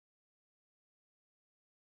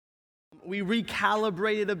We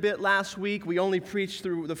recalibrated a bit last week. We only preached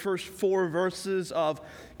through the first 4 verses of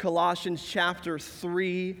Colossians chapter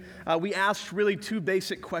 3. We asked really 2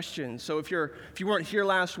 basic questions. So if you weren't here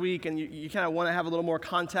last week and you kind of want to have a little more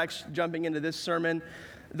context jumping into this sermon,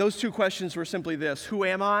 those 2 questions were simply this: who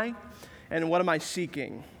am I and what am I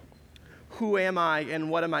seeking? Who am I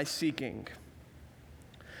and what am I seeking?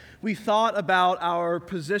 We thought about our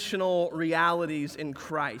positional realities in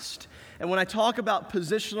Christ. And when I talk about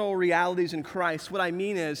positional realities in Christ, what I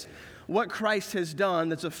mean is what Christ has done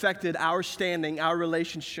that's affected our standing, our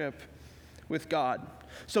relationship with God.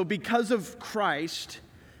 So because of Christ,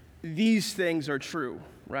 these things are true,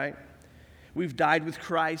 right? We've died with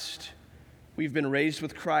Christ. We've been raised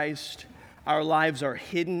with Christ. Our lives are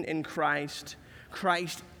hidden in Christ.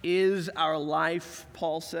 Christ is our life,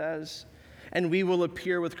 Paul says, and we will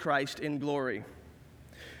appear with Christ in glory.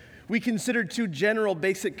 We considered 2 general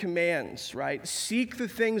basic commands, right? Seek the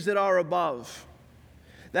things that are above.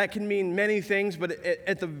 That can mean many things, but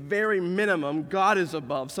at the very minimum, God is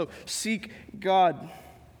above. So seek God.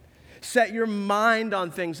 Set your mind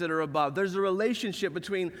on things that are above. There's a relationship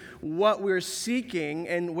between what we're seeking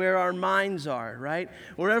and where our minds are, right?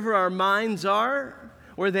 Wherever our minds are,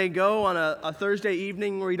 where they go on a Thursday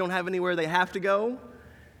evening where you don't have anywhere they have to go,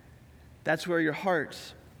 that's where your heart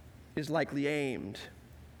is likely aimed.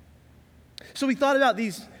 So we thought about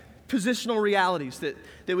these positional realities, that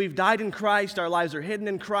we've died in Christ, our lives are hidden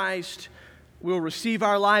in Christ, we'll receive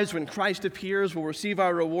our lives when Christ appears, we'll receive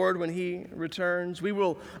our reward when He returns, we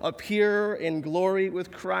will appear in glory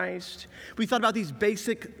with Christ. We thought about these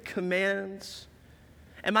basic commands.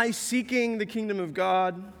 Am I seeking the kingdom of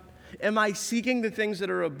God? Am I seeking the things that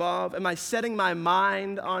are above? Am I setting my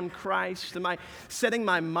mind on Christ? Am I setting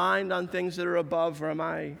my mind on things that are above, or am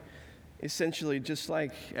I essentially just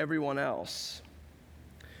like everyone else?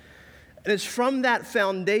 And it's from that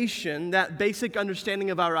foundation, that basic understanding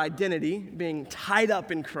of our identity, being tied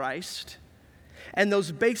up in Christ, and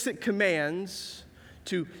those basic commands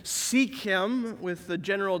to seek Him with the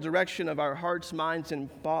general direction of our hearts, minds, and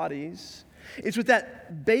bodies. It's with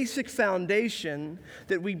that basic foundation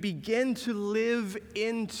that we begin to live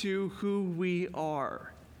into who we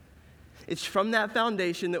are. It's from that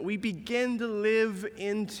foundation that we begin to live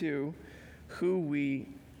into who we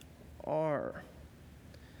are.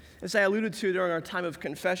 As I alluded to during our time of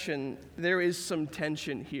confession, there is some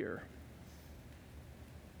tension here.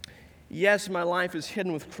 Yes, my life is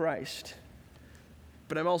hidden with Christ,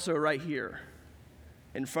 but I'm also right here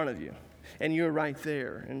in front of you, and you're right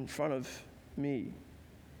there in front of me.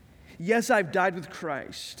 Yes, I've died with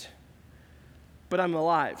Christ, but I'm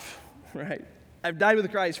alive, right? I've died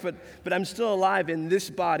with Christ, but I'm still alive in this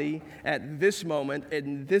body at this moment,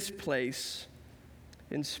 in this place,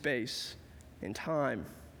 in space, in time.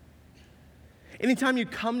 Anytime you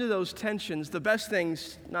come to those tensions, the best thing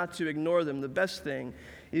is not to ignore them. The best thing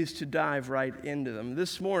is to dive right into them.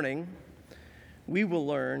 This morning, we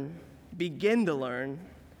will begin to learn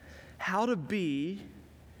how to be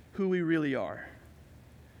who we really are.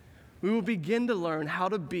 We will begin to learn how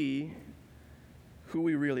to be who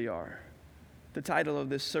we really are. The title of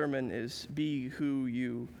this sermon is Be Who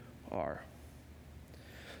You Are.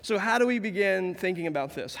 So how do we begin thinking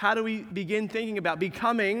about this? How do we begin thinking about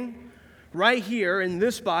becoming right here in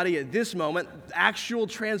this body at this moment, actual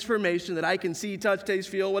transformation that I can see, touch, taste,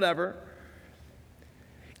 feel, whatever,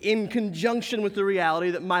 in conjunction with the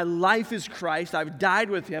reality that my life is Christ, I've died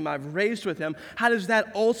with Him, I've raised with Him? How does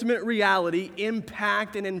that ultimate reality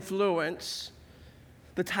impact and influence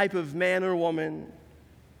the type of man or woman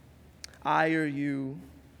I or you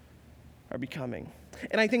are becoming?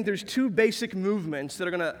 And I think there's 2 basic movements that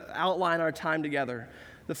are going to outline our time together.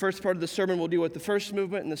 The first part of the sermon will deal with the first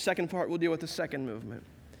movement, and the second part will deal with the second movement.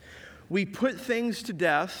 We put things to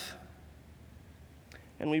death,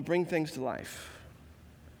 and we bring things to life.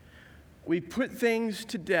 We put things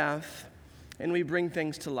to death, and we bring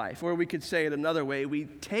things to life. Or we could say it another way: we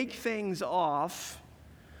take things off,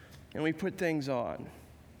 and we put things on.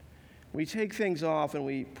 We take things off, and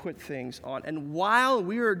we put things on. And while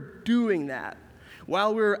we're doing that,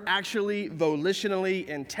 while we're actually volitionally,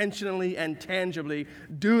 intentionally, and tangibly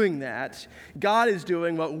doing that, God is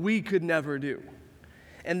doing what we could never do.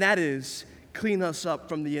 And that is clean us up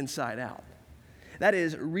from the inside out. That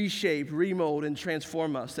is reshape, remold, and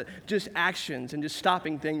transform us. That just actions and just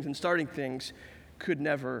stopping things and starting things could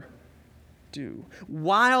never do.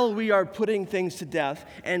 While we are putting things to death,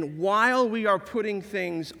 and while we are putting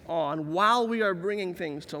things on, while we are bringing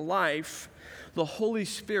things to life, the Holy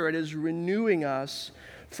Spirit is renewing us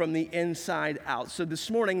from the inside out. So this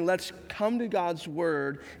morning, let's come to God's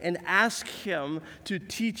Word and ask Him to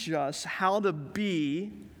teach us how to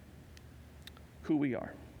be who we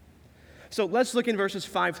are. So let's look in verses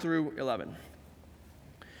 5 through 11.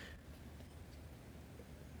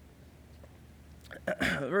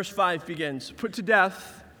 Verse 5 begins, "Put to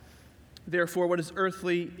death, therefore, what is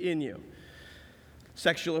earthly in you: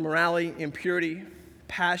 sexual immorality, impurity,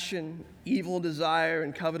 passion, evil desire,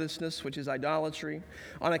 and covetousness, which is idolatry.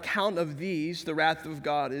 On account of these, the wrath of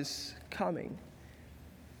God is coming.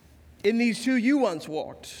 In these too you once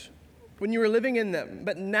walked, when you were living in them,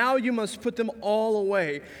 but now you must put them all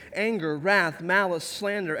away: anger, wrath, malice,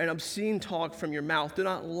 slander, and obscene talk from your mouth. Do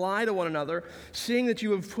not lie to one another, seeing that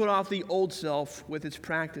you have put off the old self with its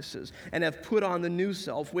practices, and have put on the new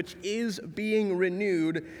self, which is being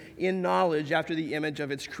renewed in knowledge after the image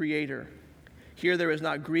of its creator. Here there is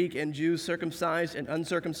not Greek and Jew, circumcised and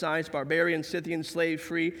uncircumcised, barbarian, Scythian, slave,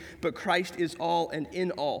 free, but Christ is all and in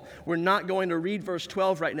all." We're not going to read verse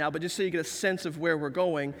 12 right now, but just so you get a sense of where we're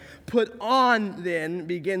going. "Put on," then,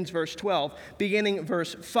 begins verse 12. Beginning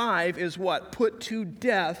verse 5 is what? "Put to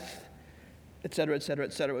death," etc., etc.,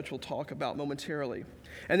 etc., which we'll talk about momentarily.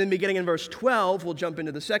 And then beginning in verse 12, we'll jump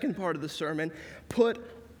into the second part of the sermon. "Put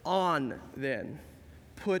on," then.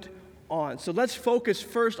 Put on. So let's focus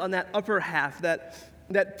first on that upper half,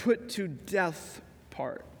 that put to death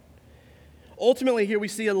part. Ultimately, here we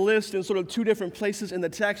see a list in sort of two different places in the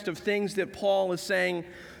text of things that Paul is saying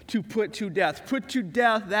to put to death. Put to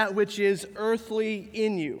death that which is earthly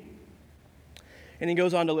in you. And he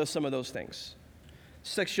goes on to list some of those things: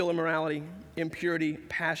 sexual immorality, impurity,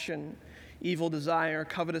 passion, evil desire,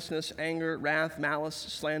 covetousness, anger, wrath, malice,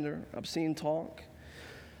 slander, obscene talk.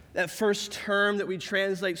 That first term that we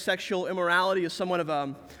translate sexual immorality is somewhat of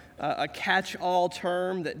a catch-all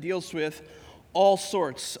term that deals with all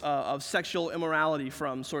sorts of sexual immorality,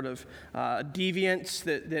 from sort of deviance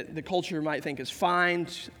that the culture might think is fine,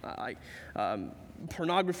 like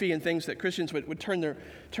pornography and things that Christians would turn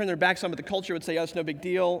their backs on, but the culture would say, "Oh, it's no big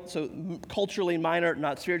deal." So culturally minor,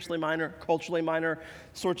 not spiritually minor, culturally minor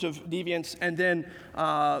sorts of deviance. And then,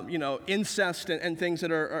 incest and things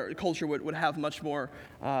that our culture would have much more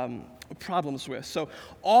problems with. So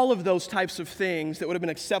all of those types of things that would have been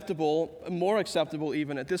acceptable, more acceptable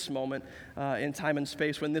even at this moment in time and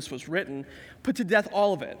space when this was written, put to death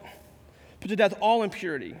all of it. Put to death all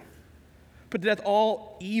impurity. Put to death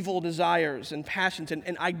all evil desires and passions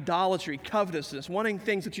and idolatry, covetousness, wanting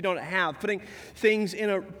things that you don't have, putting things in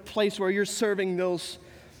a place where you're serving those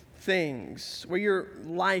things, where your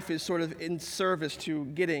life is sort of in service to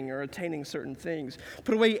getting or attaining certain things.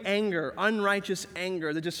 Put away anger, unrighteous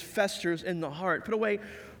anger that just festers in the heart. Put away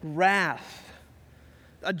wrath,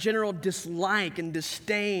 a general dislike and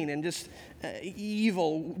disdain and just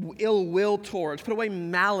evil, ill will towards. Put away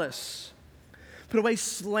malice. Put away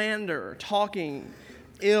slander, talking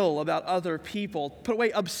ill about other people. Put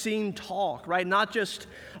away obscene talk, right? Not just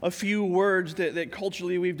a few words that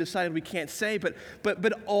culturally we've decided we can't say, but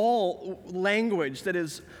all language that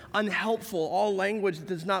is unhelpful, all language that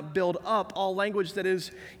does not build up, all language that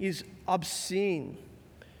is obscene.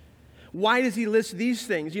 Why does he list these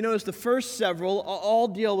things? You notice the first several all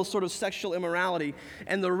deal with sort of sexual immorality,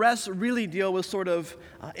 and the rest really deal with sort of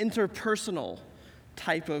interpersonal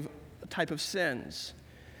type of sins.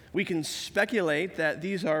 We can speculate that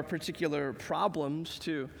these are particular problems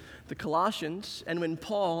to the Colossians, and when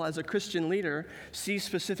Paul, as a Christian leader, sees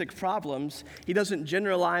specific problems, he doesn't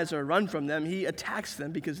generalize or run from them. He attacks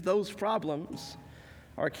them because those problems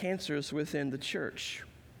are cancers within the church.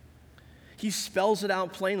 He spells it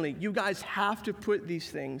out plainly. You guys have to put these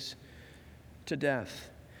things to death.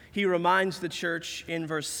 He reminds the church in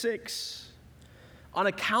verse 6, on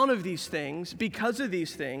account of these things, because of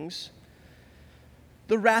these things,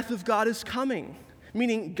 the wrath of God is coming,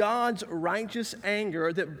 meaning God's righteous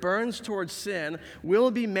anger that burns towards sin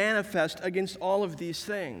will be manifest against all of these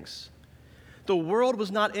things. The world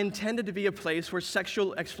was not intended to be a place where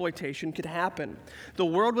sexual exploitation could happen. The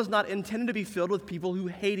world was not intended to be filled with people who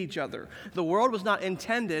hate each other. The world was not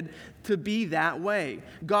intended to be that way.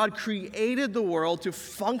 God created the world to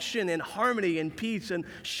function in harmony and peace, and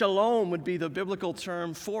shalom would be the biblical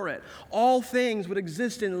term for it. All things would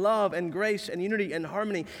exist in love and grace and unity and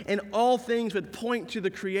harmony, and all things would point to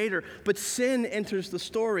the Creator. But sin enters the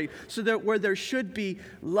story, so that where there should be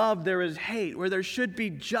love, there is hate. Where there should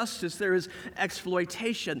be justice, there is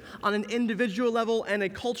exploitation. On an individual level and a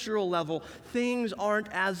cultural level, things aren't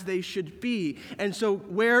as they should be. And so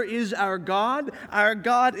where is our God? Our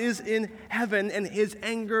God is in heaven, and his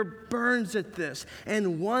anger burns at this.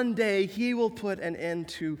 And one day he will put an end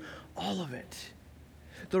to all of it.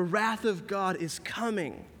 The wrath of God is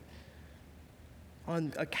coming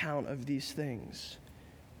on account of these things.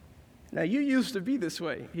 Now, you used to be this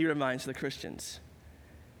way, he reminds the Christians.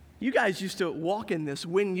 You guys used to walk in this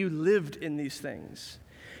when you lived in these things.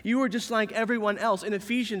 You were just like everyone else. In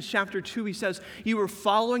Ephesians chapter 2, he says, you were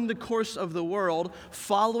following the course of the world,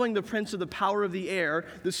 following the prince of the power of the air,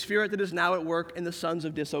 the spirit that is now at work in the sons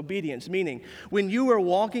of disobedience. Meaning, when you were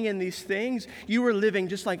walking in these things, you were living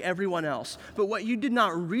just like everyone else. But what you did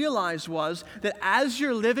not realize was that as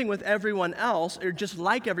you're living with everyone else, or just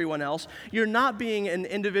like everyone else, you're not being an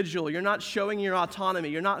individual. You're not showing your autonomy.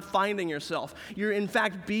 You're not finding yourself. You're in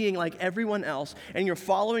fact being like everyone else, and you're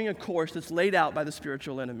following a course that's laid out by the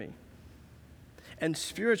spiritual enemy. And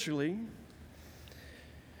spiritually,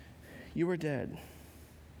 you were dead.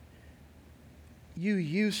 You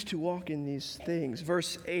used to walk in these things.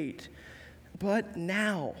 Verse 8, but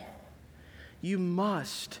now you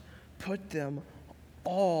must put them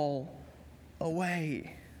all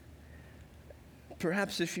away.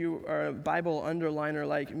 Perhaps if you are a Bible underliner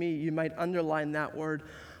like me, you might underline that word,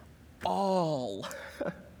 all.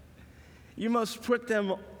 You must put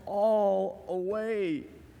them all away.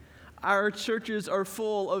 Our churches are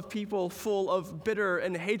full of people full of bitter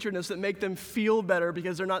and hatredness that make them feel better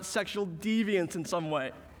because they're not sexual deviants in some way.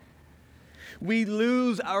 We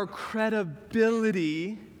lose our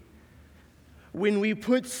credibility when we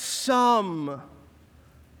put some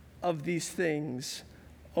of these things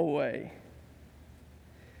away.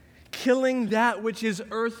 Killing that which is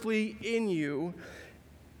earthly in you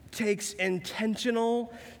takes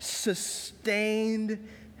intentional, sustained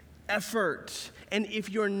effort. And if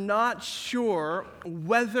you're not sure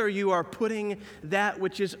whether you are putting that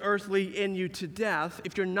which is earthly in you to death,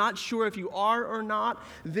 if you're not sure if you are or not,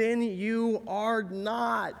 then you are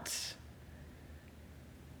not.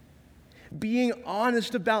 Being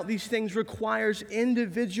honest about these things requires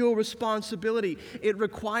individual responsibility. It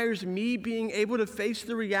requires me being able to face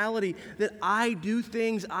the reality that I do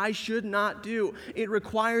things I should not do. It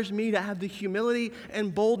requires me to have the humility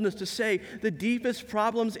and boldness to say the deepest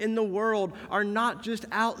problems in the world are not just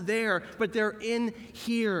out there, but they're in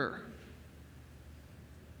here.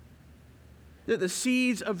 That the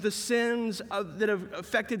seeds of the sins that have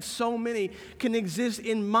affected so many can exist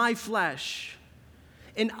in my flesh.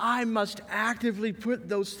 And I must actively put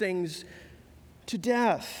those things to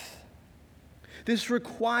death. This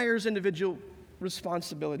requires individual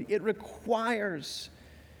responsibility. It requires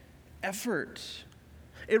effort.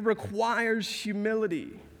 It requires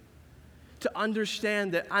humility to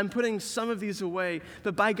understand that I'm putting some of these away,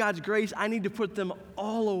 but by God's grace, I need to put them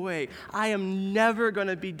all away. I am never going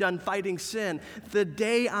to be done fighting sin. The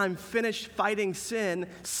day I'm finished fighting sin,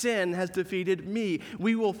 sin has defeated me.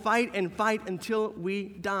 We will fight and fight until we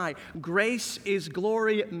die. Grace is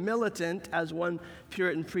glory militant, as one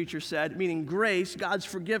Puritan preacher said, meaning grace, God's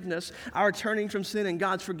forgiveness, our turning from sin and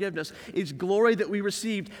God's forgiveness, is glory that we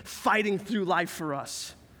received fighting through life for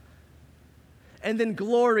us. And then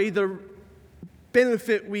glory, the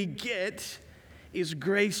benefit we get, is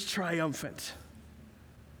grace triumphant.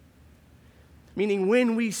 Meaning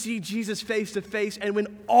when we see Jesus face to face and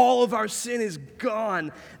when all of our sin is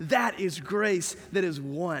gone, that is grace that is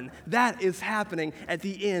won. That is happening at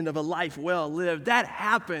the end of a life well lived. That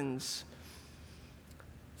happens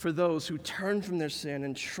for those who turn from their sin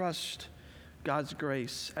and trust God's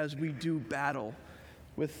grace as we do battle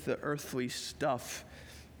with the earthly stuff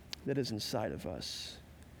that is inside of us.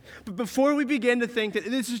 But before we begin to think that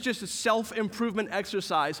this is just a self-improvement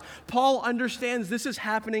exercise, Paul understands this is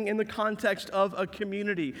happening in the context of a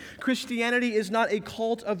community. Christianity is not a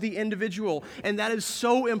cult of the individual, and that is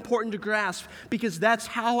so important to grasp because that's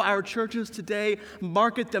how our churches today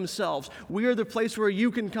market themselves. We are the place where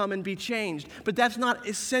you can come and be changed, but that's not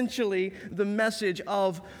essentially the message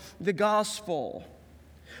of the gospel.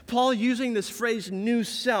 Paul using this phrase new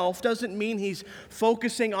self doesn't mean he's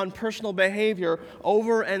focusing on personal behavior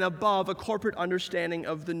over and above a corporate understanding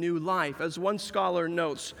of the new life. As one scholar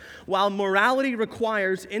notes, while morality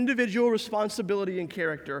requires individual responsibility and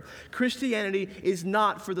character, Christianity is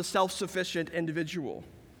not for the self-sufficient individual.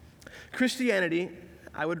 Christianity,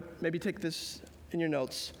 I would maybe take this in your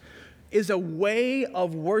notes, is a way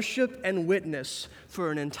of worship and witness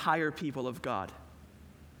for an entire people of God.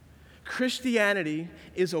 Christianity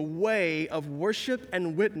is a way of worship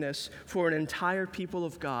and witness for an entire people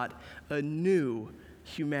of God, a new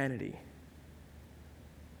humanity.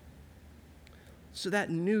 So that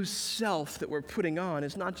new self that we're putting on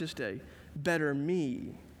is not just a better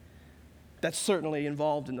me. That's certainly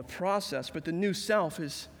involved in the process, but the new self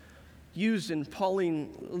is used in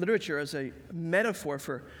Pauline literature as a metaphor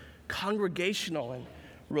for congregational and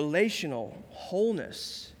relational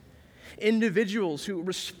wholeness. Individuals who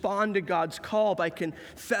respond to God's call by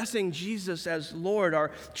confessing Jesus as Lord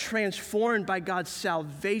are transformed by God's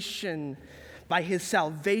salvation By his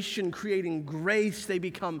salvation creating grace, they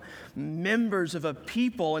become members of a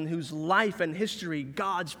people in whose life and history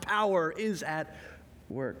God's power is at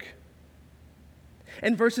work.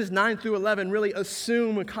 And verses 9 through 11 really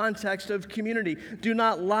assume a context of community. Do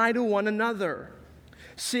not lie to one another,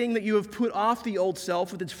 seeing that you have put off the old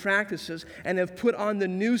self with its practices and have put on the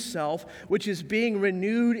new self, which is being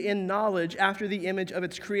renewed in knowledge after the image of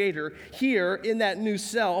its creator. Here, in that new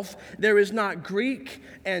self, there is not Greek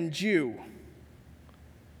and Jew.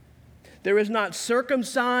 There is not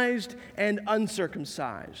circumcised and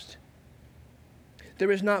uncircumcised.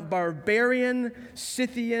 There is not barbarian,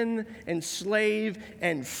 Scythian, and slave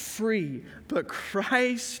and free, but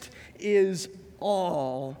Christ is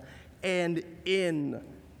all and in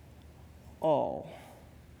all.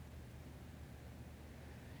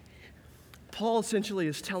 Paul essentially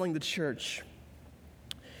is telling the church,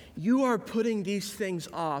 you are putting these things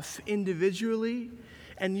off individually,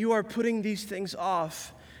 and you are putting these things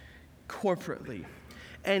off corporately.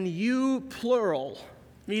 And you, plural,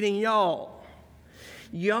 meaning y'all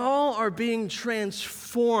are being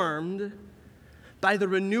transformed by the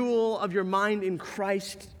renewal of your mind in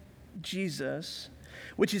Christ Jesus,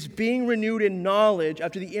 which is being renewed in knowledge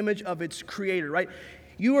after the image of its creator, right?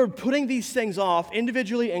 You are putting these things off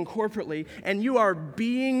individually and corporately, and you are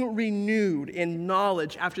being renewed in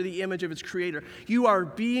knowledge after the image of its creator. You are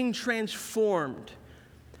being transformed.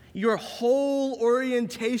 Your whole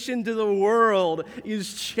orientation to the world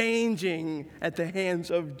is changing at the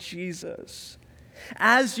hands of Jesus.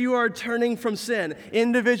 As you are turning from sin,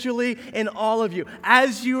 individually and all of you,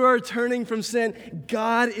 as you are turning from sin,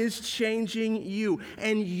 God is changing you,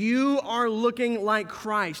 and you are looking like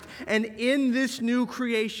Christ. And in this new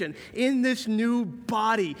creation, in this new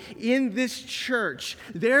body, in this church,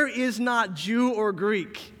 there is not Jew or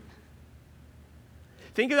Greek.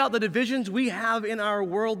 Think about the divisions we have in our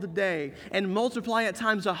world today and multiply it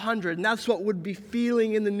times 100, and that's what would be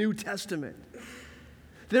feeling in the New Testament.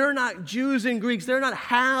 There are not Jews and Greeks. There are not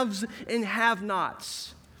haves and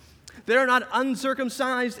have-nots. There are not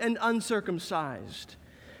uncircumcised and uncircumcised.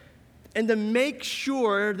 And to make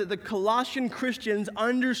sure that the Colossian Christians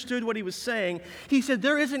understood what he was saying, he said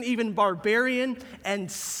there isn't even barbarian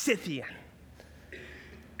and Scythian.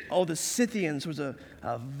 Oh, the Scythians was a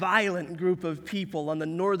violent group of people on the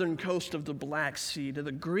northern coast of the Black Sea. To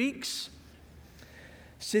the Greeks,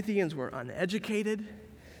 Scythians were uneducated,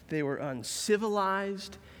 they were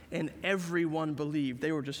uncivilized, and everyone believed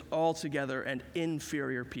they were just altogether an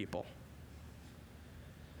inferior people.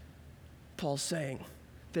 Paul's saying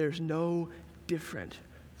there's no different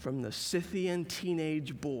from the Scythian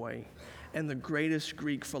teenage boy and the greatest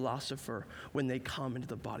Greek philosopher when they come into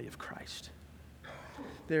the body of Christ.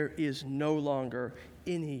 There is no longer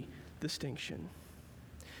any distinction.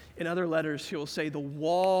 In other letters, he will say the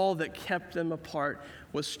wall that kept them apart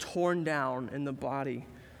was torn down in the body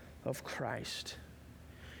of Christ.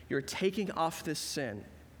 You're taking off this sin,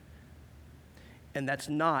 and that's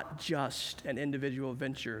not just an individual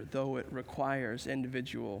venture, though it requires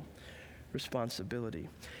individual responsibility.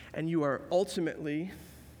 And you are ultimately,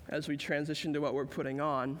 as we transition to what we're putting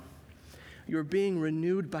on, you're being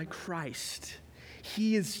renewed by Christ.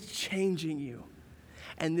 He is changing you.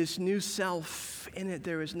 And this new self, in it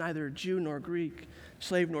there is neither Jew nor Greek,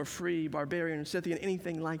 slave nor free, barbarian or Scythian,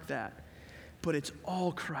 anything like that. But it's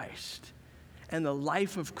all Christ. And the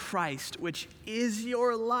life of Christ, which is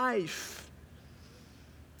your life,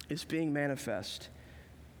 is being manifest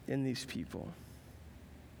in these people.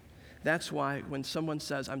 That's why when someone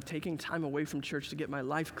says, I'm taking time away from church to get my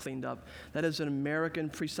life cleaned up, that is an American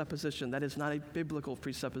presupposition. That is not a biblical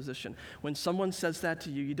presupposition. When someone says that to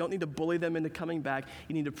you, you don't need to bully them into coming back.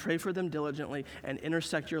 You need to pray for them diligently and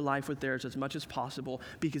intersect your life with theirs as much as possible,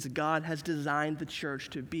 because God has designed the church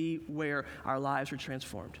to be where our lives are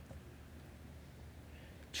transformed.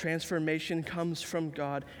 Transformation comes from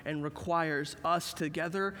God and requires us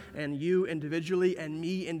together, and you individually and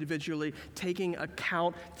me individually, taking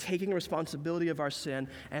account, taking responsibility of our sin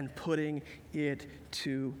and putting it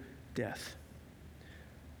to death.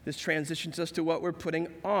 This transitions us to what we're putting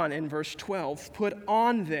on in verse 12. Put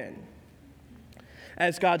on then,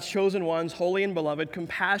 as God's chosen ones, holy and beloved,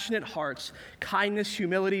 compassionate hearts, kindness,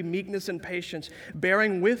 humility, meekness, and patience,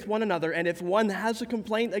 bearing with one another, and if one has a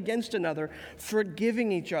complaint against another,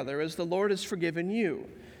 forgiving each other, as the Lord has forgiven you,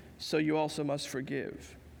 so you also must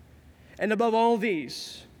forgive. And above all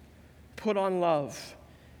these, put on love,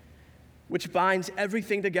 which binds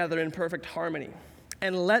everything together in perfect harmony.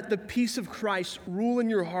 And let the peace of Christ rule in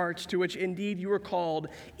your hearts, to which indeed you are called,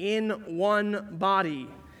 in one body.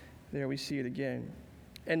 There we see it again.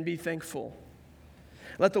 And be thankful.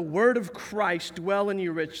 Let the word of Christ dwell in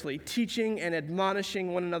you richly, teaching and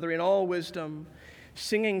admonishing one another in all wisdom,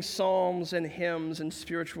 singing psalms and hymns and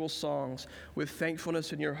spiritual songs with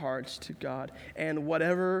thankfulness in your hearts to God. And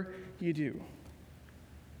whatever you do,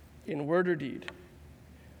 in word or deed,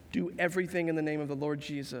 do everything in the name of the Lord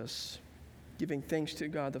Jesus, giving thanks to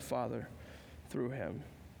God the Father through him.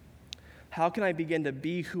 How can I begin to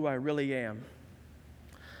be who I really am?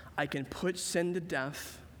 I can put sin to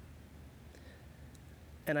death,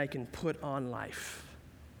 and I can put on life.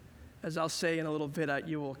 As I'll say in a little bit,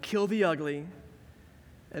 you will kill the ugly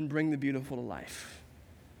and bring the beautiful to life.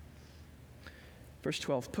 Verse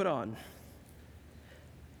 12, put on.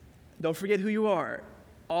 Don't forget who you are.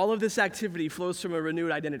 All of this activity flows from a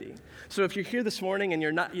renewed identity. So if you're here this morning and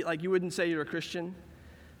you're not, like you wouldn't say you're a Christian,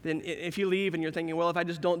 then if you leave and you're thinking, well, if I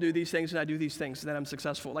just don't do these things and I do these things, then I'm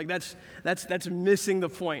successful. Like that's missing the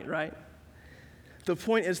point, right? The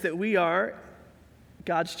point is that we are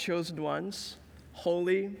God's chosen ones,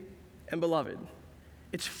 holy and beloved.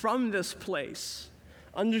 It's from this place,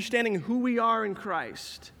 understanding who we are in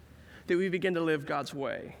Christ, that we begin to live God's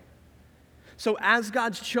way. So as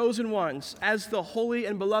God's chosen ones, as the holy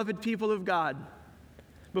and beloved people of God,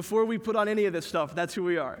 before we put on any of this stuff, that's who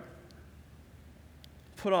we are.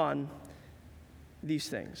 Put on these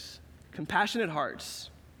things. Compassionate hearts.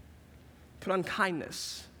 Put on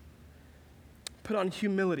kindness. Put on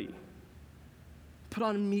humility. Put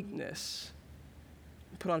on meekness.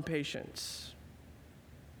 Put on patience.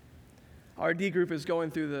 Our D group is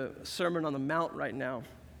going through the Sermon on the Mount right now.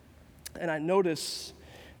 And I notice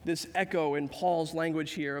this echo in Paul's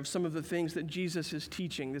language here of some of the things that Jesus is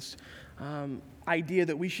teaching. This idea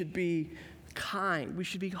that we should be kind. We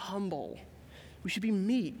should be humble. We should be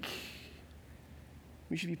meek.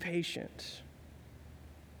 We should be patient.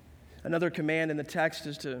 Another command in the text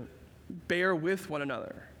is to bear with one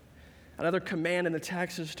another. Another command in the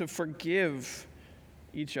text is to forgive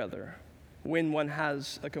each other when one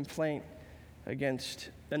has a complaint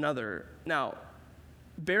against another. Now,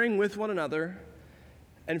 bearing with one another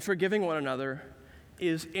and forgiving one another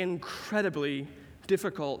is incredibly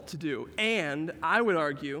difficult to do. And I would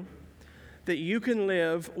argue that you can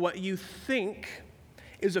live what you think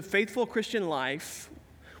is a faithful Christian life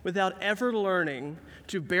without ever learning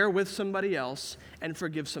to bear with somebody else and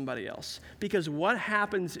forgive somebody else. Because what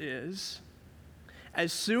happens is,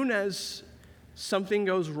 as soon as something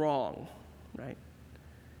goes wrong, right?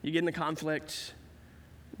 You get in a conflict,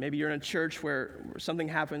 maybe you're in a church where something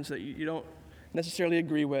happens that you don't necessarily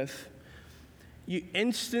agree with, you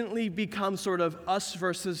instantly become sort of us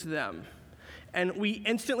versus them. And we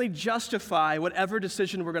instantly justify whatever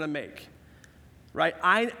decision we're going to make, right?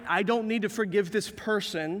 I don't need to forgive this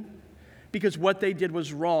person because what they did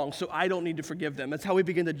was wrong, so I don't need to forgive them. That's how we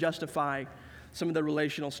begin to justify some of the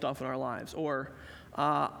relational stuff in our lives. Or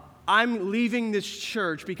I'm leaving this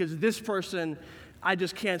church because this person, I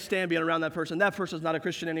just can't stand being around that person. That person's not a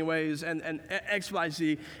Christian anyways, and X, Y,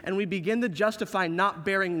 Z. And we begin to justify not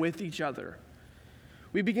bearing with each other.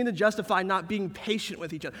 We begin to justify not being patient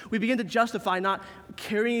with each other. We begin to justify not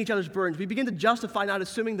carrying each other's burdens. We begin to justify not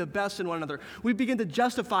assuming the best in one another. We begin to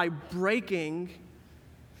justify breaking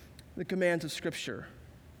the commands of Scripture.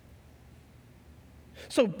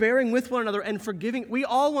 So bearing with one another and forgiving, we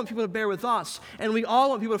all want people to bear with us, and we all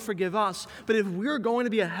want people to forgive us. But if we're going to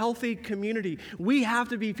be a healthy community, we have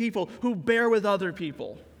to be people who bear with other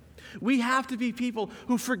people. We have to be people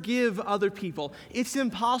who forgive other people. It's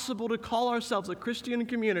impossible to call ourselves a Christian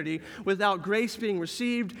community without grace being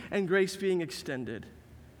received and grace being extended.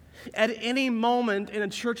 At any moment in a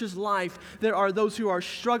church's life, there are those who are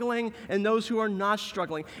struggling and those who are not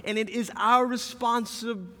struggling. And it is our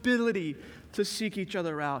responsibility to seek each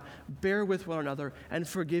other out, bear with one another, and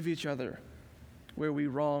forgive each other where we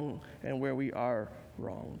wrong and where we are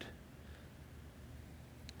wronged.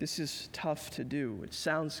 This is tough to do. It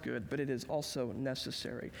sounds good, but it is also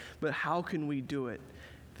necessary. But how can we do it?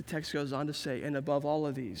 The text goes on to say, and above all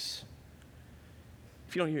of these,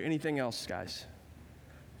 if you don't hear anything else, guys,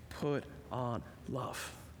 put on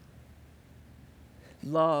love.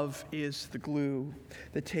 Love is the glue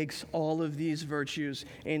that takes all of these virtues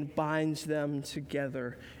and binds them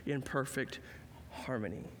together in perfect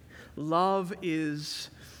harmony. Love is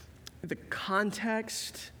the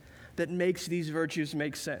context that makes these virtues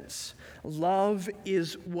make sense. Love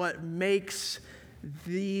is what makes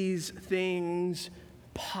these things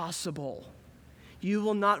possible. You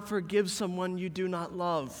will not forgive someone you do not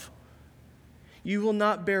love. You will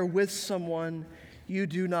not bear with someone you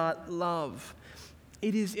do not love.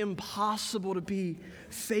 It is impossible to be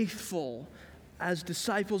faithful as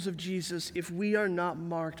disciples of Jesus if we are not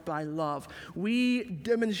marked by love. We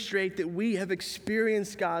demonstrate that we have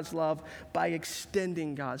experienced God's love by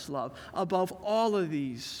extending God's love. Above all of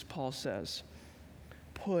these, Paul says,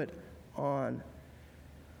 put on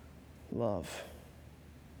love.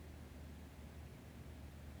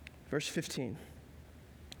 Verse 15.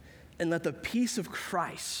 And let the peace of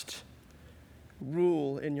Christ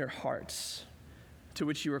rule in your hearts, to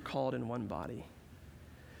which you are called in one body.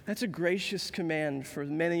 That's a gracious command for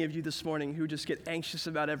many of you this morning who just get anxious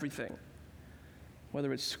about everything,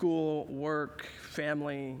 whether it's school, work,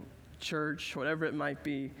 family, church, whatever it might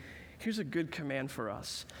be. Here's a good command for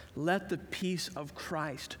us. Let the peace of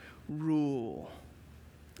Christ rule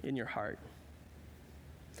in your heart.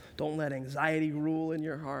 Don't let anxiety rule in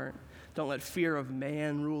your heart. Don't let fear of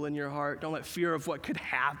man rule in your heart. Don't let fear of what could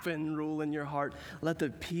happen rule in your heart. Let the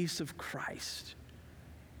peace of Christ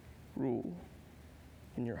rule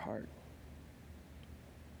in your heart.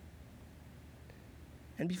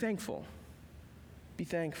 And be thankful. Be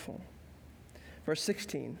thankful. Verse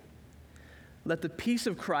 16. Let the peace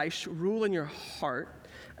of Christ rule in your heart,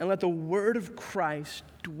 and let the word of Christ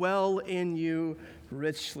dwell in you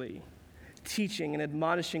richly, teaching and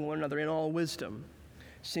admonishing one another in all wisdom,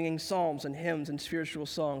 singing psalms and hymns and spiritual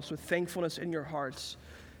songs with thankfulness in your hearts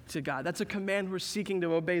to God. That's a command we're seeking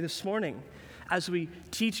to obey this morning as we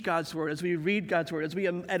teach God's word, as we read God's word, as we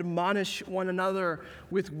admonish one another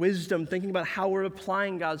with wisdom, thinking about how we're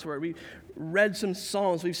applying God's word. We read some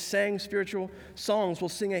psalms. We've sang spiritual songs. We'll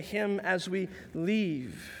sing a hymn as we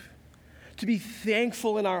leave. To be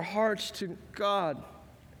thankful in our hearts to God,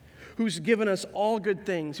 who's given us all good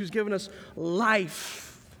things, who's given us life.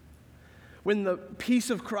 When the peace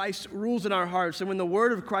of Christ rules in our hearts and when the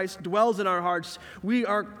word of Christ dwells in our hearts, we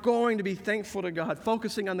are going to be thankful to God,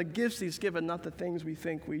 focusing on the gifts he's given, not the things we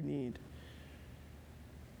think we need.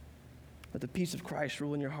 Let the peace of Christ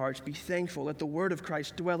rule in your hearts. Be thankful. Let the word of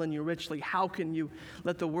Christ dwell in you richly. How can you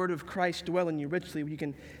let the word of Christ dwell in you richly? We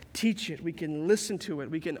can teach it. We can listen to it.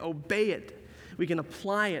 We can obey it. We can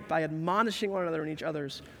apply it by admonishing one another and each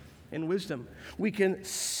other's in wisdom. We can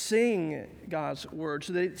sing God's word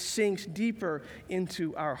so that it sinks deeper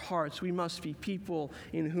into our hearts. We must be people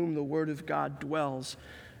in whom the word of God dwells,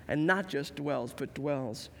 and not just dwells, but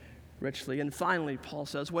dwells richly. And finally, Paul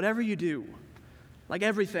says, whatever you do, like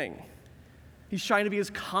everything, he's trying to be as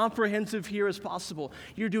comprehensive here as possible.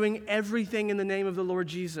 You're doing everything in the name of the Lord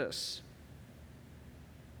Jesus.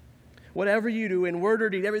 Whatever you do, in word or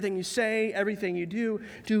deed, everything you say, everything you do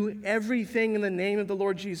everything in the name of the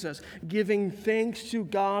Lord Jesus, giving thanks to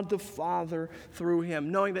God the Father through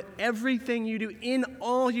him, knowing that everything you do, in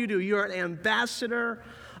all you do, you're an ambassador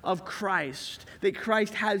of Christ, that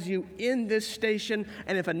Christ has you in this station,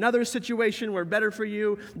 and if another situation were better for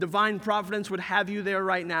you, divine providence would have you there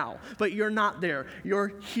right now. But you're not there.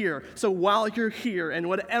 You're here. So while you're here, and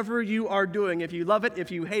whatever you are doing, if you love it, if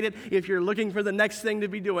you hate it, if you're looking for the next thing to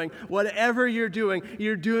be doing, whatever you're doing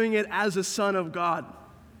it as a son of God.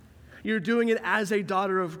 You're doing it as a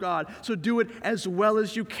daughter of God. So do it as well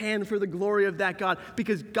as you can for the glory of that God,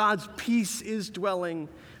 because God's peace is dwelling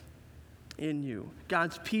in you.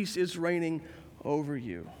 God's peace is reigning over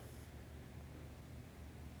you.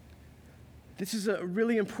 This is a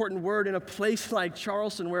really important word in a place like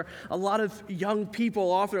Charleston where a lot of young people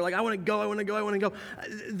often are like, I want to go.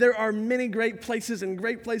 There are many great places and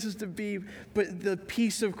great places to be, but the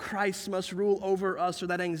peace of Christ must rule over us or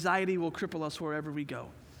that anxiety will cripple us wherever we go.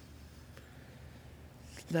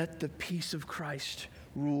 Let the peace of Christ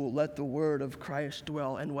rule. Let the word of Christ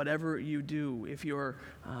dwell. And whatever you do, if you're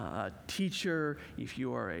a teacher, if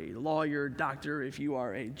you are a lawyer, doctor, if you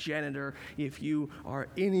are a janitor, if you are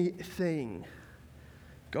anything,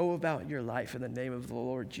 go about your life in the name of the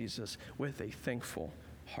Lord Jesus with a thankful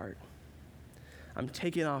heart. I'm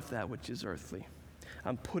taking off that which is earthly.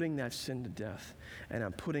 I'm putting that sin to death, and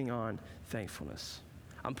I'm putting on thankfulness.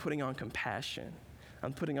 I'm putting on compassion.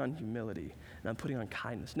 I'm putting on humility, and I'm putting on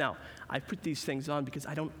kindness. Now, I put these things on because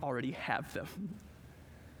I don't already have them.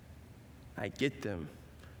 I get them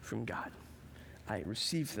from God. I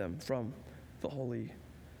receive them from the Holy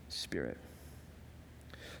Spirit.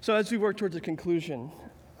 So as we work towards a conclusion,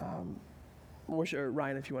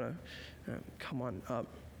 Ryan, if you want to come on up.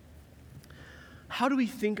 How do we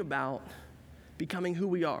think about becoming who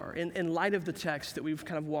we are in light of the text that we've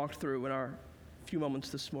kind of walked through in our few moments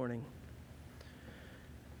this morning?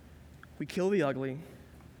 We kill the ugly,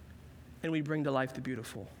 and we bring to life the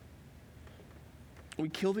beautiful. We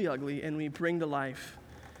kill the ugly, and we bring to life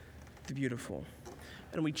the beautiful.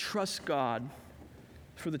 And we trust God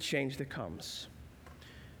for the change that comes.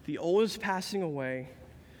 The old is passing away,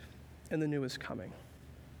 and the new is coming.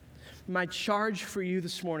 My charge for you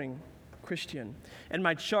this morning, Christian, and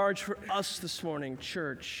my charge for us this morning,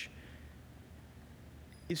 church,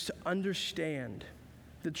 is to understand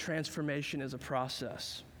that transformation is a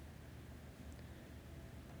process.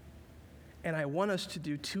 And I want us to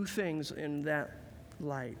do two things in that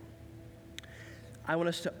light. I want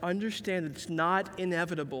us to understand that it's not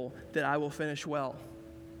inevitable that I will finish well.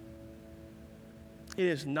 It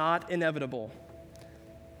is not inevitable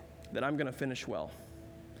that I'm going to finish well.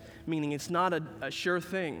 Meaning it's not a sure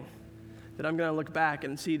thing that I'm going to look back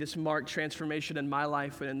and see this marked transformation in my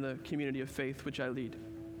life and in the community of faith which I lead.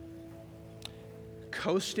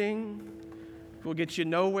 Coasting will get you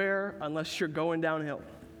nowhere unless you're going downhill.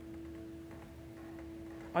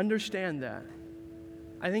 Understand that.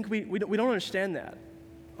 I think we don't understand that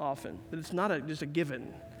often, that it's not just a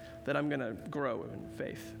given that I'm going to grow in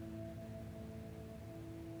faith.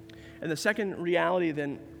 And the second reality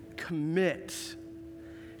then, commit.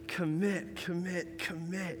 Commit to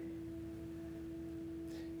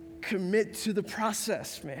the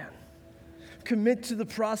process, man. Commit to the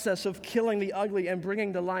process of killing the ugly and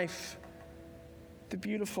bringing to life the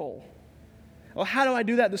beautiful. Well, how do I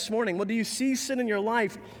do that this morning? Well, do you see sin in your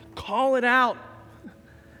life? Call it out.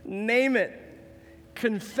 Name it.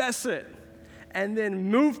 Confess it. And then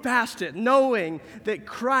move past it, knowing that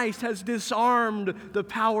Christ has disarmed the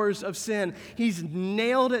powers of sin. He's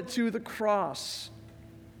nailed it to the cross.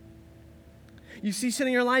 You see sin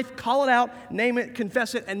in your life? Call it out, name it,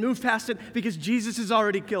 confess it, and move past it because Jesus has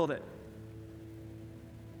already killed it.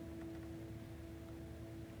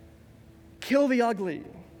 Kill the ugly.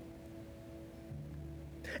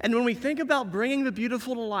 And when we think about bringing the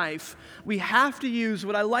beautiful to life, we have to use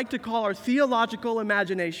what I like to call our theological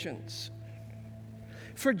imaginations.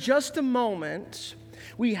 For just a moment,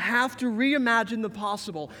 we have to reimagine the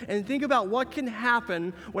possible and think about what can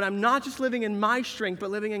happen when I'm not just living in my strength, but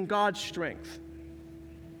living in God's strength.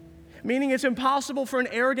 Meaning it's impossible for an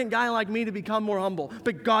arrogant guy like me to become more humble,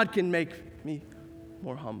 but God can make me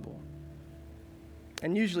more humble.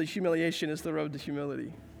 And usually humiliation is the road to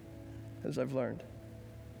humility, as I've learned.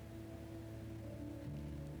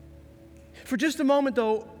 For just a moment,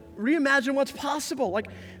 though, reimagine what's possible. Like,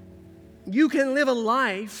 you can live a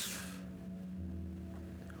life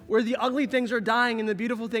where the ugly things are dying and the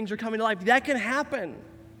beautiful things are coming to life. That can happen.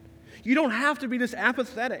 You don't have to be this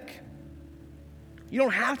apathetic. You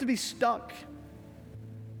don't have to be stuck.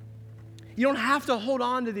 You don't have to hold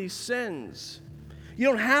on to these sins. You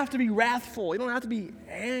don't have to be wrathful. You don't have to be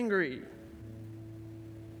angry.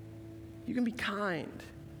 You can be kind.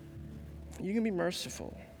 You can be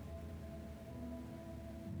merciful.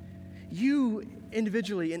 You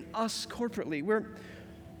individually and us corporately,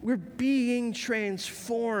 we're being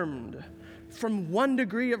transformed from one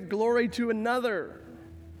degree of glory to another,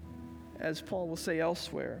 as Paul will say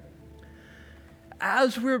elsewhere.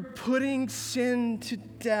 As we're putting sin to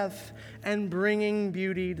death and bringing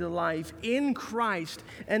beauty to life in Christ,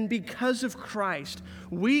 and because of Christ,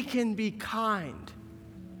 we can be kind.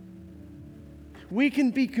 We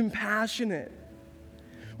can be compassionate.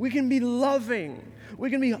 We can be loving.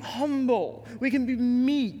 We can be humble. We can be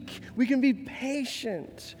meek. We can be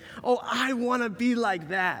patient. Oh, I want to be like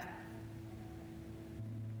that.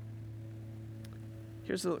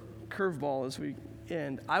 Here's the curveball as we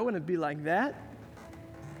end. I want to be like that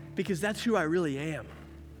because that's who I really am.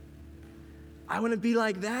 I want to be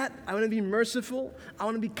like that. I want to be merciful. I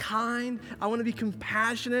want to be kind. I want to be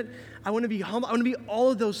compassionate. I want to be humble. I want to be all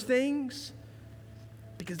of those things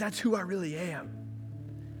because that's who I really am.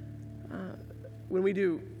 When we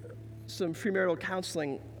do some premarital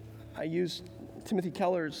counseling, I use Timothy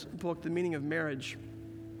Keller's book, The Meaning of Marriage.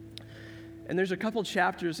 And there's a couple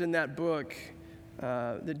chapters in that book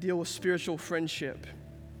that deal with spiritual friendship.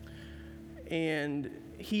 And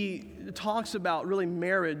he talks about really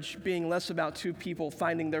marriage being less about two people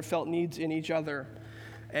finding their felt needs in each other,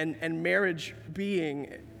 and marriage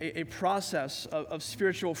being a process of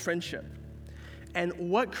spiritual friendship. And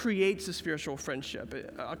what creates a spiritual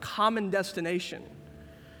friendship? A common destination,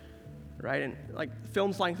 right? And like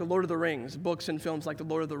films like The Lord of the Rings, books and films like The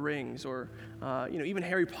Lord of the Rings, or even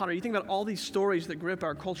Harry Potter. You think about all these stories that grip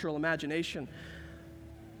our cultural imagination.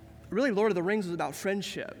 Really, Lord of the Rings is about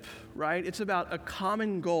friendship, right? It's about a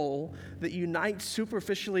common goal that unites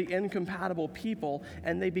superficially incompatible people,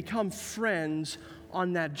 and they become friends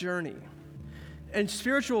on that journey. And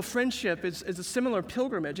spiritual friendship is a similar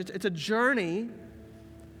pilgrimage. It's a journey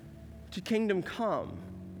to kingdom come.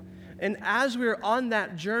 And as we're on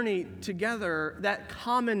that journey together, that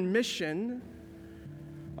common mission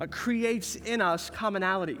creates in us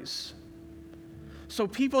commonalities. So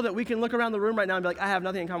people that we can look around the room right now and be like, I have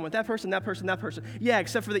nothing in common with that person, that person, that person. Yeah,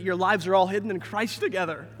 except for that your lives are all hidden in Christ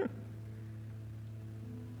together.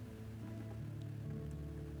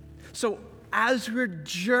 So as we're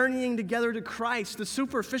journeying together to Christ, the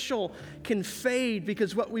superficial can fade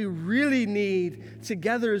because what we really need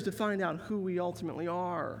together is to find out who we ultimately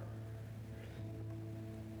are.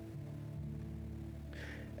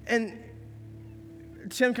 And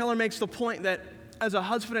Tim Keller makes the point that as a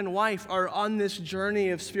husband and wife are on this journey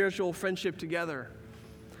of spiritual friendship together,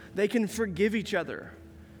 they can forgive each other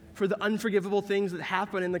for the unforgivable things that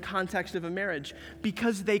happen in the context of a marriage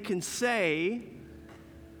because they can say,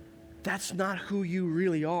 that's not who you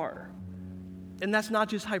really are. And that's not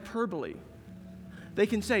just hyperbole. They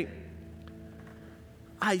can say,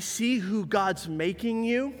 I see who God's making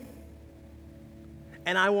you,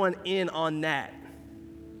 and I want in on that.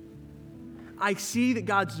 I see that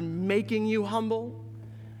God's making you humble,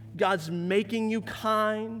 God's making you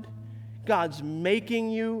kind, God's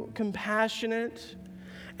making you compassionate,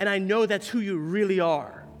 and I know that's who you really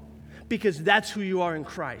are because that's who you are in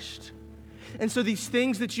Christ. And so these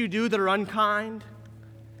things that you do that are unkind,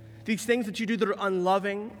 these things that you do that are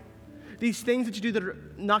unloving, these things that you do that are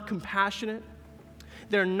not compassionate,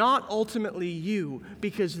 they're not ultimately you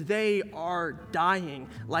because they are dying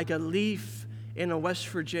like a leaf in a West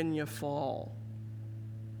Virginia fall.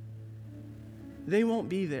 They won't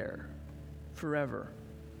be there forever.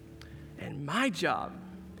 And my job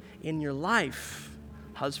in your life,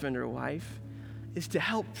 husband or wife, is to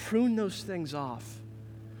help prune those things off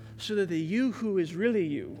so that the you who is really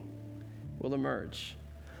you will emerge.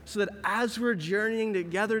 So that as we're journeying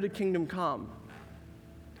together to kingdom come,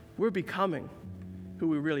 we're becoming who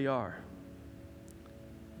we really are.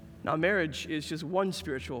 Now, marriage is just one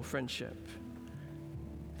spiritual friendship.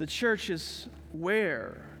 The church is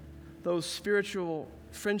where those spiritual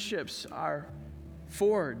friendships are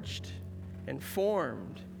forged and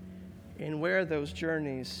formed and where those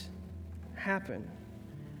journeys happen.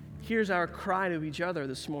 Here's our cry to each other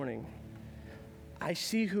this morning. I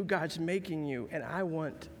see who God's making you, and I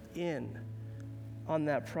want in on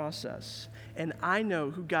that process. And I know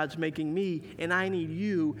who God's making me, and I need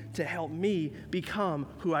you to help me become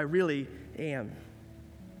who I really am.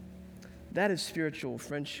 That is spiritual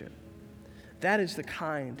friendship. That is the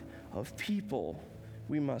kind of people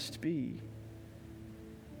we must be.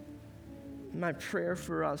 My prayer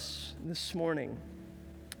for us this morning,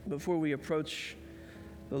 before we approach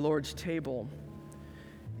the Lord's table,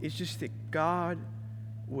 is just that God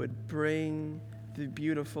would bring the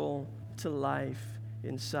beautiful to life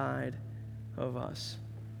inside of us.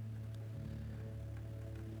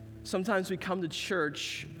 Sometimes we come to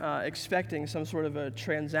church expecting some sort of a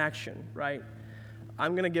transaction, right?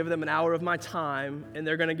 I'm going to give them an hour of my time, and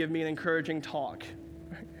they're going to give me an encouraging talk.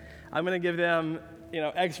 I'm going to give them,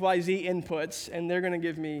 XYZ inputs, and they're going to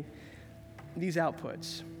give me these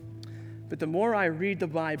outputs. But the more I read the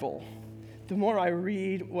Bible, the more I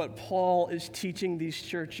read what Paul is teaching these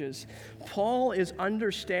churches, Paul is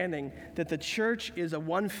understanding that the church is a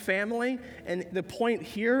one family, and the point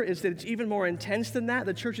here is that it's even more intense than that.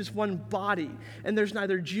 The church is one body, and there's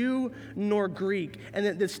neither Jew nor Greek, and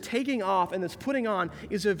that this taking off and this putting on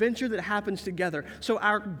is a venture that happens together. So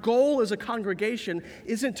our goal as a congregation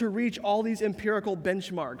isn't to reach all these empirical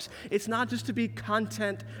benchmarks. It's not just to be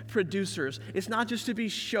content producers. It's not just to be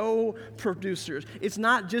show producers. It's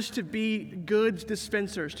not just to be goods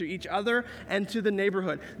dispensers to each other and to the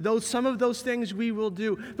neighborhood. Some of those things we will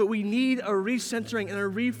do, but we need a recentering and a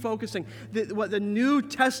refocusing. What the New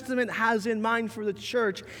Testament has in mind for the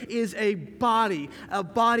church is a body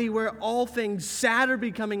where all things sad are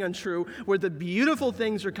becoming untrue, where the beautiful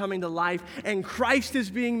things are coming to life, and Christ is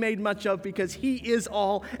being made much of because He is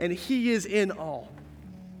all and He is in all.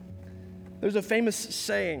 There's a famous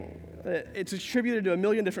saying. It's attributed to a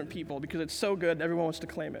million different people because it's so good, everyone wants to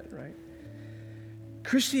claim it, right?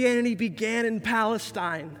 Christianity began in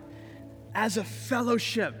Palestine as a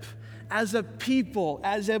fellowship, as a people,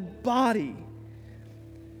 as a body.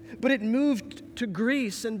 But it moved to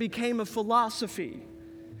Greece and became a philosophy.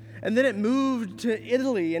 And then it moved to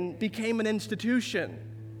Italy and became an institution.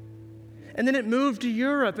 And then it moved to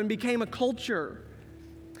Europe and became a culture.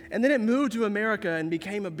 And then it moved to America and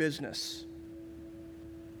became a business,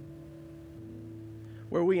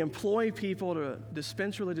 where we employ people to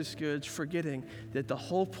dispense religious goods, forgetting that the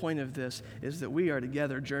whole point of this is that we are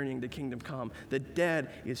together journeying to kingdom come. The dead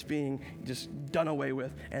is being just done away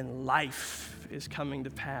with, and life is coming to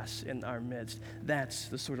pass in our midst. That's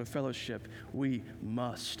the sort of fellowship we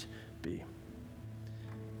must be.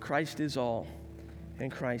 Christ is all,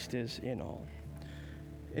 and Christ is in all.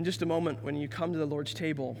 In just a moment, when you come to the Lord's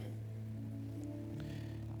table,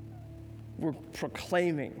 we're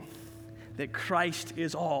proclaiming that Christ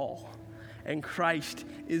is all and Christ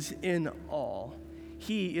is in all.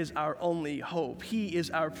 He is our only hope. He is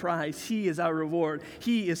our prize. He is our reward.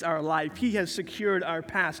 He is our life. He has secured our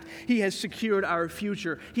past. He has secured our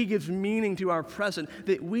future. He gives meaning to our present,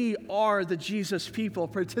 that we are the Jesus people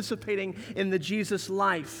participating in the Jesus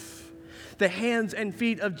life. The hands and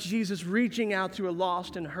feet of Jesus reaching out to a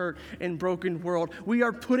lost and hurt and broken world. We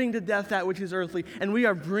are putting to death that which is earthly, and we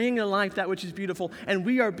are bringing to life that which is beautiful, and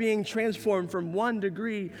we are being transformed from one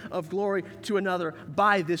degree of glory to another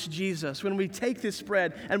by this Jesus. When we take this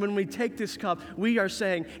bread and when we take this cup, we are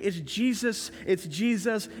saying, it's Jesus, it's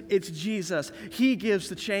Jesus, it's Jesus. He gives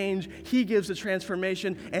the change, He gives the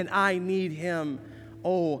transformation, and I need Him.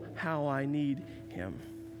 Oh, how I need Him.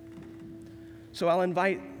 So I'll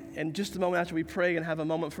invite, in just a moment after we pray and have a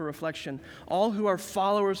moment for reflection, all who are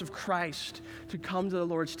followers of Christ to come to the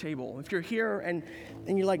Lord's table. If you're here and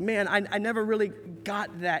you're like, man, I never really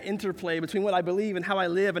got that interplay between what I believe and how I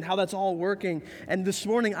live and how that's all working. And this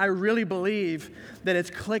morning, I really believe that it's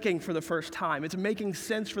clicking for the first time. It's making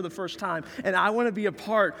sense for the first time. And I want to be a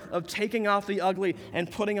part of taking off the ugly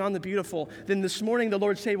and putting on the beautiful. Then this morning, the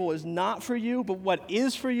Lord's table is not for you, but what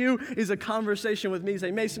is for you is a conversation with me.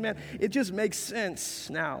 Say, Mason, man, it just makes sense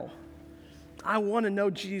now. I want to know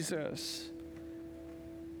Jesus.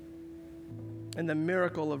 And the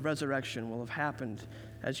miracle of resurrection will have happened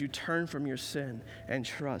as you turn from your sin and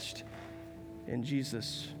trust in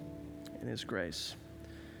Jesus and His grace.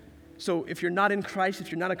 So if you're not in Christ,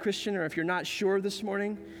 if you're not a Christian, or if you're not sure this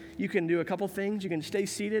morning, you can do a couple things. You can stay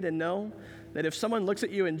seated and know that if someone looks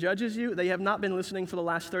at you and judges you, they have not been listening for the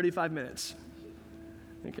last 35 minutes.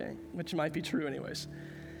 Okay? Which might be true anyways.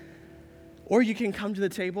 Or you can come to the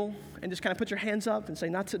table and just kind of put your hands up and say,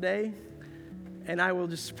 not today. And I will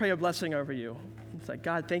just pray a blessing over you. It's like,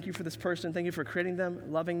 God, thank you for this person. Thank you for creating them,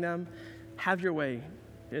 loving them. Have your way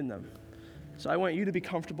in them. So I want you to be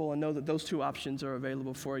comfortable and know that those two options are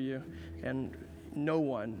available for you. And no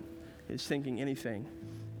one is thinking anything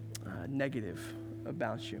negative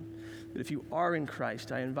about you. But if you are in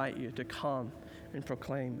Christ, I invite you to come and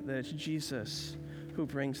proclaim that it's Jesus who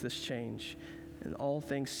brings this change. And all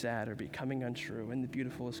things sad are becoming untrue, and the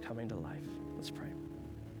beautiful is coming to life. Let's pray.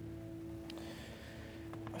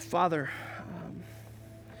 Father,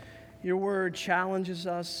 your word challenges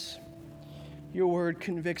us, your word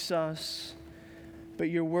convicts us, but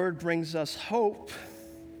your word brings us hope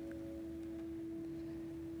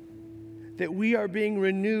that we are being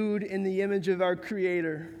renewed in the image of our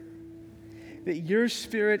Creator, that your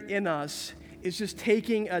Spirit in us is just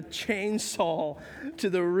taking a chainsaw to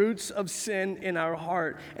the roots of sin in our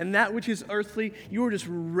heart, and that which is earthly, you are just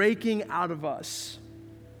raking out of us.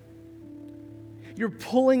 You're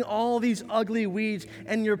pulling all these ugly weeds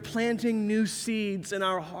and you're planting new seeds in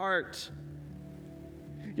our heart.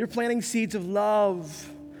 You're planting seeds of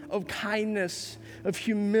love, of kindness, of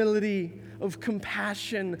humility, of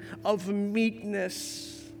compassion, of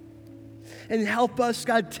meekness. And help us,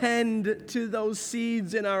 God, tend to those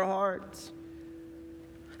seeds in our hearts.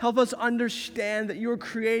 Help us understand that you're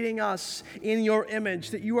creating us in your image,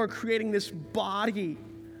 that you are creating this body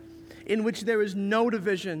in which there is no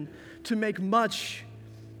division, to make much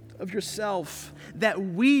of yourself, that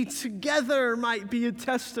we together might be a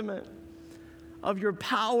testament of your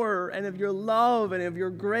power and of your love and of your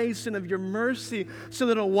grace and of your mercy, so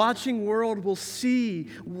that a watching world will see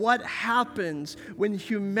what happens when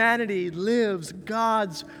humanity lives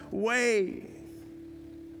God's way.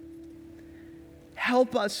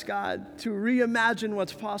 Help us, God, to reimagine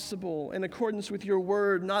what's possible in accordance with your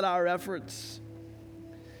word, not our efforts.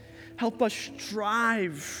 Help us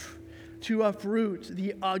strive to uproot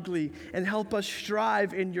the ugly, and help us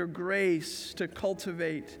strive in your grace to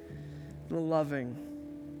cultivate the loving.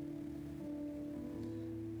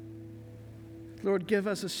 Lord, give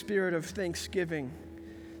us a spirit of thanksgiving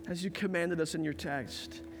as you commanded us in your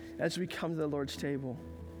text, as we come to the Lord's table.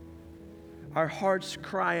 Our hearts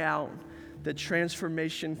cry out that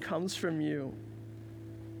transformation comes from you,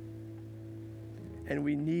 and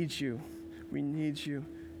we need you, we need you,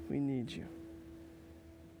 we need you.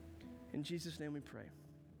 In Jesus' name we pray.